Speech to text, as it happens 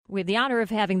We have the honor of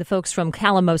having the folks from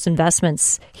Calamos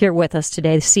Investments here with us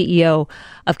today. The CEO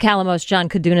of Calamos, John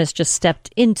Kodunis, just stepped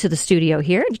into the studio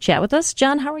here to chat with us.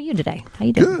 John, how are you today? How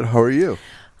you doing? Good. How are you?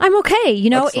 I'm okay.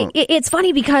 You know, it's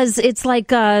funny because it's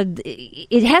like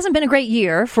it hasn't been a great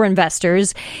year for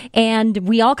investors, and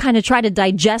we all kind of try to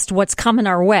digest what's coming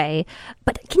our way.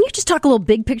 But can you just talk a little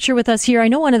big picture with us here? I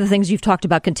know one of the things you've talked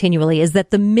about continually is that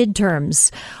the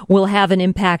midterms will have an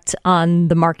impact on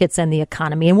the markets and the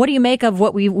economy. And what do you make of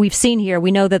what we've seen here? We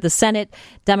know that the Senate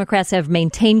Democrats have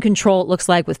maintained control, it looks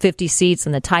like, with 50 seats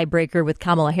and the tiebreaker with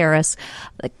Kamala Harris.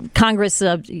 Congress,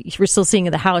 we're still seeing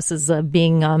in the House as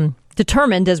being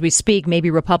determined as we speak. Maybe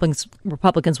Republicans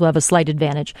will have a slight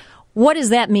advantage. What does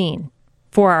that mean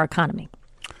for our economy?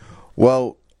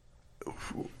 Well,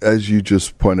 as you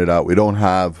just pointed out, we don't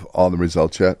have all the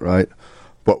results yet, right?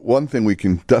 But one thing we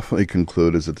can definitely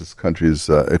conclude is that this country is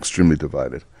extremely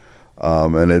divided.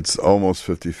 And it's almost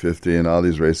 50-50, and all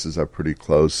these races are pretty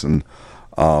close. And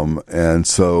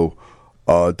so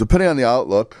depending on the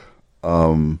outlook,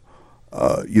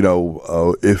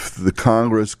 if the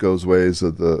Congress goes ways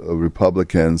of the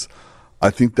Republicans, I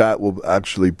think that will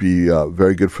actually be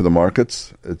very good for the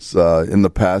markets. It's in the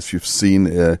past you've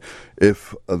seen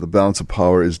if the balance of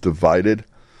power is divided,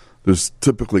 there's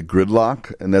typically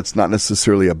gridlock, and that's not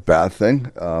necessarily a bad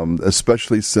thing,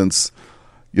 especially since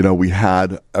we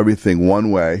had everything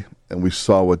one way, and we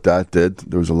saw what that did.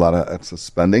 There was a lot of excess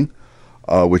spending,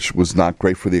 which was not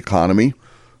great for the economy.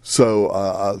 So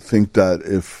I think that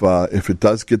if it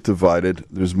does get divided,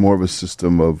 there's more of a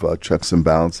system of checks and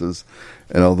balances.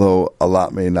 And although a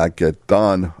lot may not get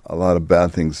done, a lot of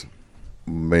bad things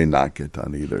may not get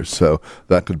done either. So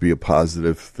that could be a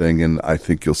positive thing, and I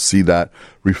think you'll see that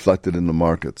reflected in the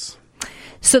markets.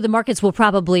 So the markets will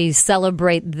probably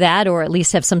celebrate that, or at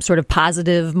least have some sort of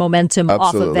positive momentum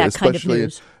off of that kind of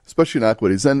news. Especially in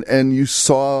equities. And you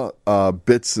saw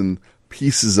bits and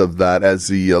pieces of that as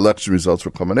the election results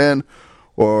were coming in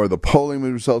or the polling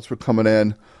results were coming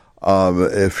in.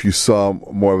 If you saw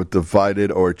more of a divided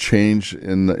or a change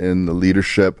in the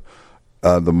leadership,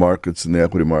 the markets and the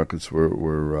equity markets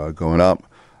were going up.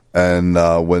 And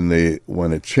when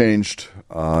it changed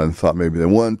and thought maybe they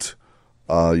wouldn't,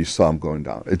 you saw them going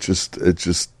down. It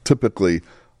just typically,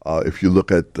 if you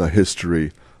look at the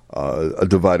history, a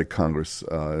divided Congress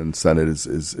and Senate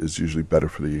is usually better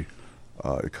for the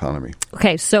economy.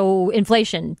 Okay, so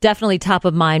inflation, definitely top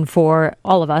of mind for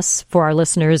all of us, for our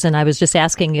listeners. And I was just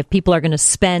asking if people are going to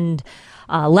spend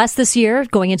less this year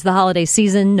going into the holiday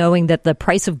season, knowing that the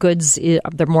price of goods,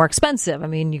 they're more expensive. I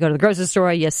mean, you go to the grocery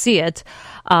store, you see it.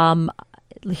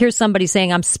 Here's somebody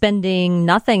saying, I'm spending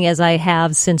nothing as I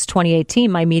have since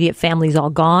 2018. My immediate family's all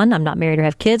gone. I'm not married or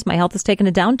have kids. My health has taken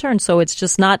a downturn, so it's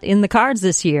just not in the cards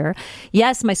this year.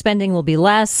 Yes, my spending will be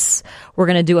less. We're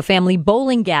going to do a family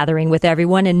bowling gathering with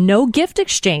everyone and no gift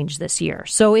exchange this year.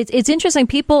 So it's interesting.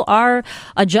 People are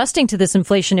adjusting to this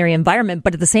inflationary environment,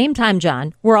 but at the same time,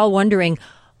 John, we're all wondering,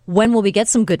 when will we get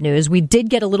some good news? We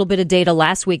did get a little bit of data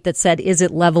last week that said, is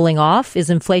it leveling off? Is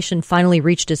inflation finally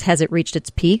has it reached its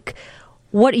peak?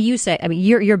 What do you say? I mean,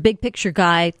 you're a big picture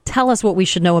guy. Tell us what we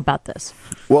should know about this.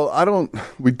 Well,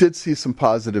 we did see some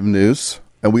positive news,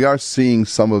 and we are seeing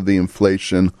some of the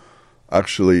inflation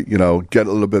actually, get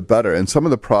a little bit better. And some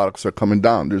of the products are coming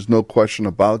down. There's no question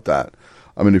about that.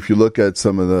 I mean, if you look at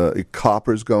some of the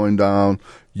coppers going down,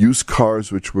 used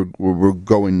cars, which were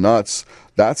going nuts,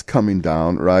 that's coming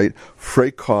down, right?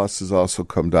 Freight costs has also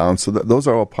come down. So those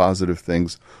are all positive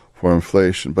things for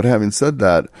inflation. But having said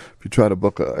that, if you try to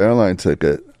book an airline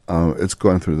ticket, it's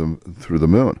going through the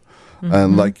moon. Mm-hmm.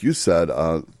 And like you said,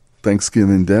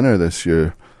 Thanksgiving dinner this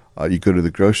year, you go to the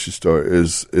grocery store,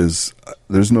 is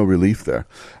there's no relief there.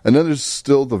 And then there's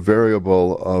still the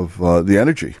variable of the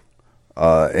energy,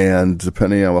 and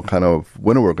depending on what kind of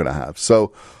winter we're going to have.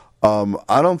 So I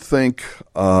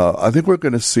think we're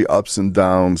going to see ups and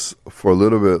downs for a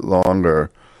little bit longer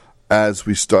as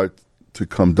we start to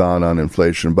come down on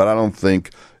inflation, but I don't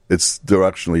think it's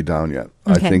directionally down yet.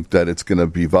 Okay. I think that it's going to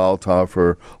be volatile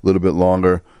for a little bit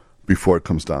longer before it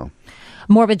comes down.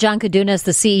 More with John Kodunis,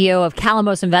 the CEO of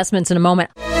Calamos Investments, in a moment.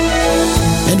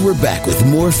 And we're back with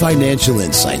more financial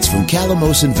insights from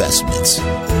Calamos Investments.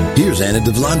 Here's Anna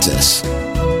Devlantis.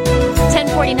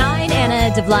 10:49,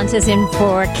 Anna Devlantis in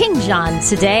for King John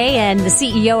today, and the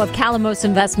CEO of Calamos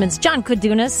Investments, John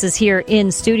Kodunis, is here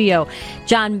in studio.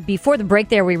 John, before the break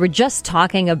there, we were just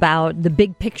talking about the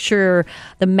big picture,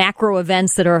 the macro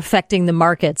events that are affecting the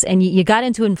markets, and you got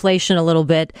into inflation a little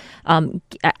bit.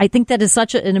 I think that is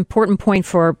such an important point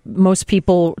for most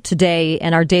people today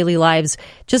and our daily lives.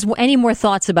 Just any more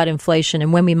thoughts about inflation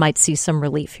and when we might see some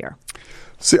relief here?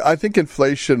 See, I think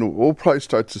inflation, we'll probably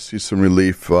start to see some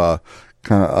relief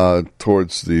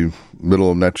towards the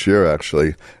middle of next year,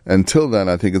 actually. Until then,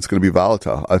 I think it's going to be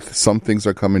volatile. Some things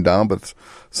are coming down, but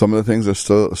some of the things are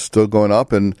still going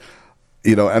up. And,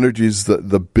 energy is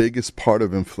the biggest part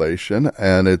of inflation,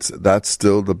 and that's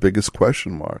still the biggest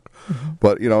question mark. Mm-hmm.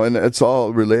 But, and it's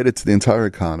all related to the entire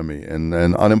economy. And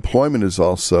unemployment is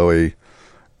also a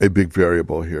big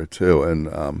variable here, too.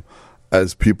 And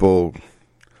as people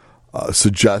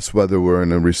suggest whether we're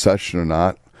in a recession or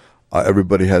not,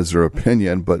 everybody has their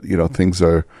opinion, but things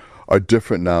are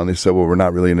different now. And they say, well, we're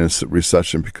not really in a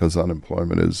recession because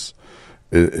unemployment is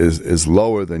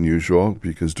lower than usual,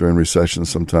 because during recessions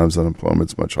sometimes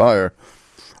unemployment's much higher.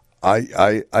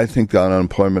 I think the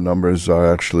unemployment numbers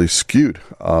are actually skewed,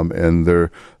 and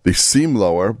they seem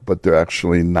lower, but they're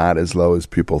actually not as low as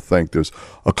people think. There's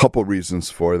a couple reasons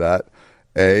for that.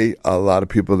 A lot of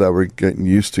people that were getting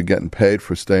used to getting paid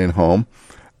for staying home,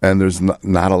 and there's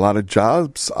not a lot of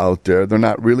jobs out there. They're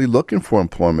not really looking for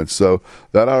employment. So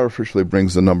that artificially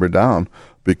brings the number down,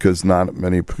 because not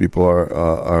many people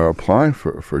are applying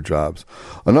for jobs.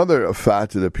 Another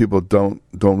factor that people don't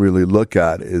really look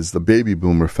at is the baby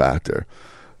boomer factor.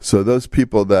 So those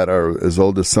people that are as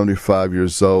old as 75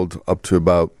 years old up to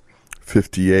about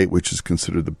 58, which is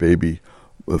considered the baby,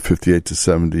 58 to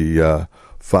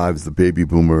 75 is the baby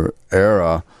boomer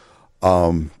era.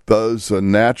 Those are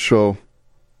natural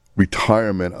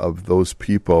retirement of those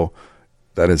people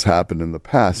that has happened in the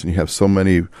past, and you have so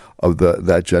many of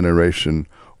that generation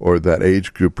or that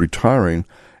age group retiring,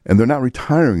 and they're not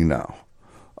retiring now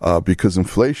because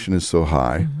inflation is so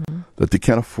high that they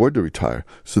can't afford to retire,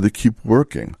 so they keep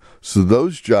working. So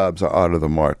those jobs are out of the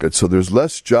market. So there's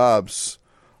less jobs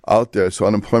out there, so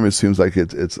unemployment seems like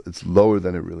it's lower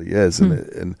than it really is,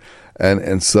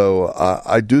 and so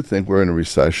I do think we're in a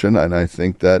recession, and I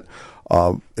think that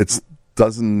it's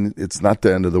not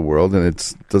the end of the world, and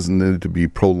it doesn't need to be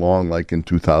prolonged like in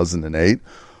 2008.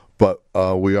 But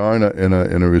we are in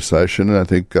a recession, and I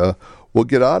think we'll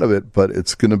get out of it. But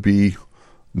it's going to be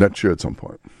next year at some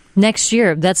point. Next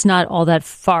year, that's not all that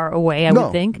far away, I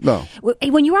would think. No.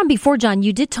 When you were on before, John,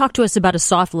 you did talk to us about a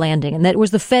soft landing, and that it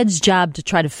was the Fed's job to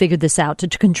try to figure this out, to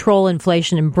control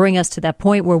inflation and bring us to that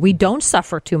point where we don't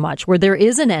suffer too much, where there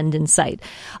is an end in sight.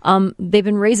 They've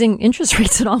been raising interest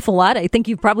rates an awful lot. I think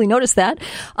you've probably noticed that.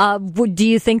 Do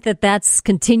you think that that's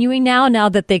continuing now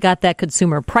that they got that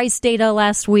consumer price data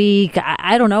last week?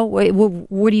 I don't know.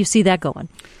 Where do you see that going?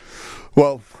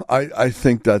 Well, I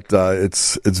think that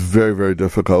it's very, very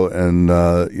difficult, and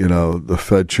the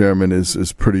Fed chairman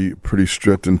is pretty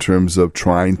strict in terms of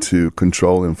trying to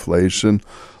control inflation.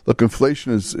 Look,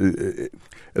 inflation it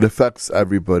affects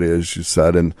everybody, as you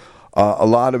said, and a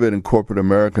lot of it in corporate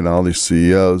America and all these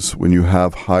CEOs. When you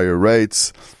have higher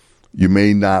rates, you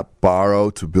may not borrow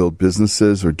to build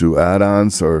businesses or do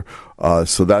add-ons, or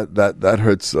so that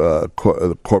hurts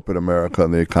corporate America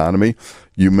and the economy.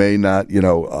 You may not,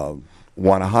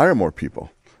 want to hire more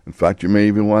people. In fact, you may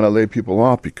even want to lay people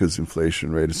off because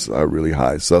inflation rates are really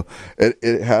high. So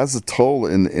it has a toll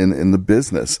in the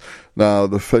business. Now,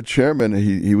 the Fed chairman,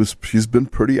 he's been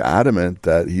pretty adamant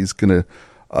that he's going to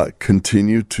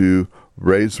continue to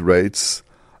raise rates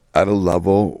at a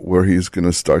level where he's going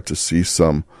to start to see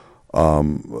some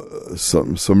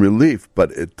relief.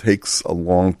 But it takes a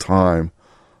long time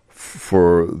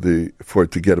for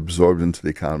it to get absorbed into the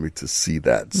economy to see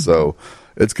that. Mm-hmm. So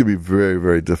it's going to be very,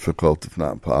 very difficult, if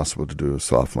not impossible, to do a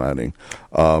soft landing.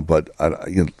 But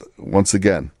once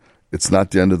again, it's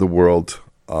not the end of the world.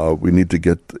 We need to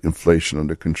get inflation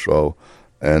under control.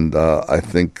 And I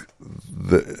think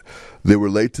they were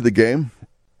late to the game,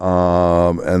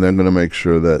 and they're going to make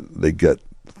sure that they get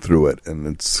through it. And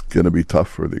it's going to be tough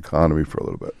for the economy for a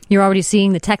little bit. You're already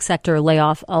seeing the tech sector lay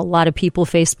off a lot of people,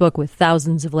 Facebook with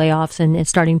thousands of layoffs, and it's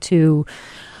starting to...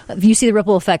 You see the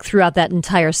ripple effect throughout that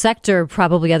entire sector,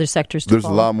 probably other sectors too. There's a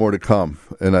lot more to come.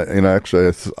 And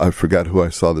I forgot who I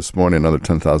saw this morning, another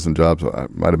 10,000 jobs.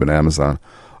 It might have been Amazon.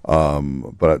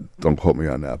 But don't quote me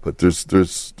on that. But there's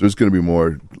going to be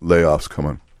more layoffs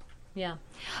coming. Yeah.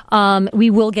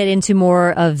 We will get into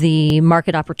more of the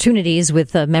market opportunities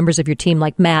with members of your team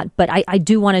like Matt. But I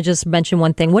do want to just mention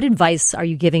one thing. What advice are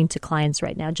you giving to clients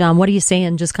right now? John, what are you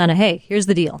saying? Just kind of, hey, here's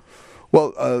the deal.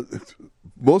 Well,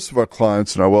 most of our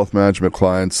clients and our wealth management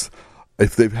clients,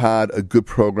 if they've had a good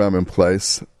program in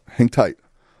place, hang tight.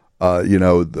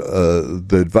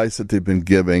 The advice that they've been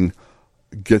giving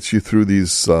gets you through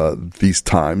these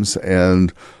times,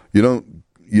 and you don't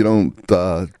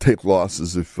take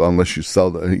losses unless you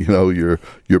sell your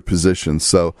position.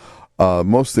 So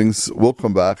most things will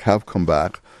come back, have come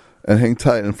back, and hang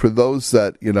tight. And for those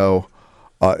that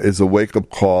is a wake-up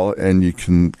call, and you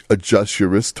can adjust your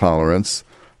risk tolerance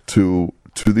to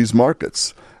these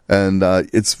markets. And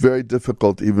it's very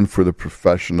difficult even for the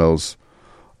professionals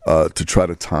to try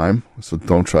to time. So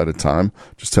don't try to time.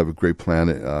 Just have a great plan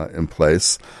in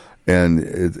place.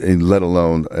 And let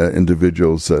alone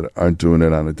individuals that aren't doing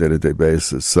it on a day-to-day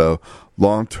basis. So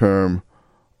long-term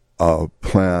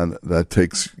plan that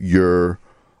takes your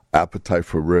appetite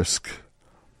for risk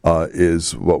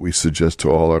is what we suggest to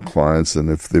all our clients. And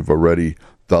if they've already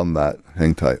done that,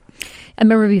 hang tight. I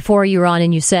remember before you were on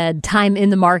and you said time in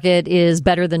the market is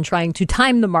better than trying to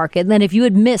time the market. And then if you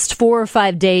had missed 4 or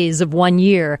 5 days of 1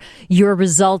 year, your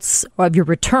results of your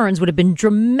returns would have been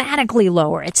dramatically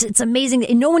lower. It's amazing.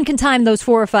 No one can time those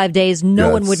 4 or 5 days. No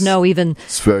one would know even.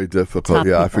 It's very difficult.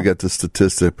 Yeah, people. I forget the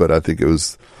statistic, but I think it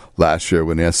was last year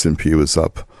when the S&P was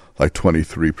up like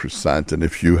 23%. And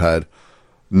if you had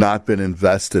not been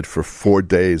invested for 4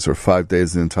 days or 5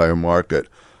 days in the entire market,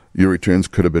 your returns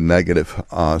could have been negative.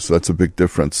 So that's a big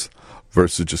difference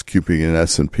versus just keeping in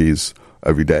S&Ps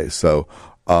every day. So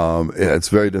it's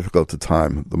very difficult to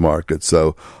time the market.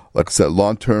 So like I said,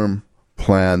 long-term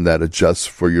plan that adjusts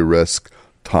for your risk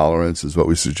tolerance is what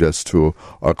we suggest to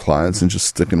our clients, and just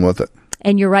sticking with it.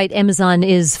 And you're right, Amazon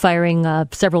is firing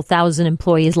several thousand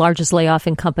employees, largest layoff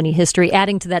in company history,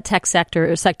 adding to that tech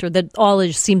sector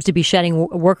that seems to be shedding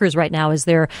workers right now as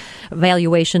their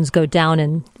valuations go down.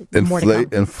 And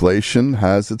inflation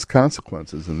has its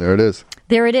consequences, and there it is.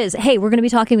 There it is. Hey, we're going to be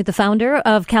talking with the founder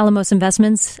of Calamos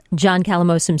Investments, John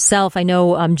Calamos himself. I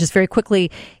know, just very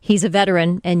quickly, he's a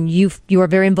veteran, and you are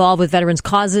very involved with veterans'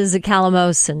 causes at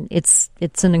Calamos, and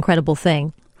it's an incredible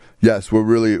thing. Yes, we're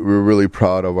really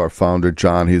proud of our founder,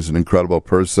 John. He's an incredible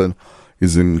person.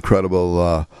 He's an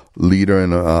incredible leader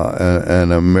and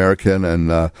an American,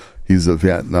 and he's a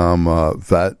Vietnam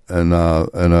vet and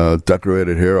a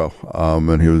decorated hero.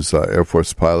 And he was an Air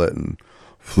Force pilot and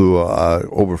flew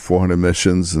over 400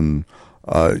 missions. And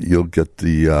you'll get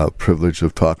the privilege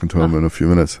of talking to him in a few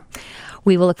minutes.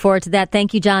 We will look forward to that.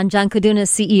 Thank you, John. John Kodunis,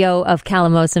 CEO of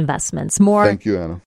Calamos Investments. Thank you, Anna.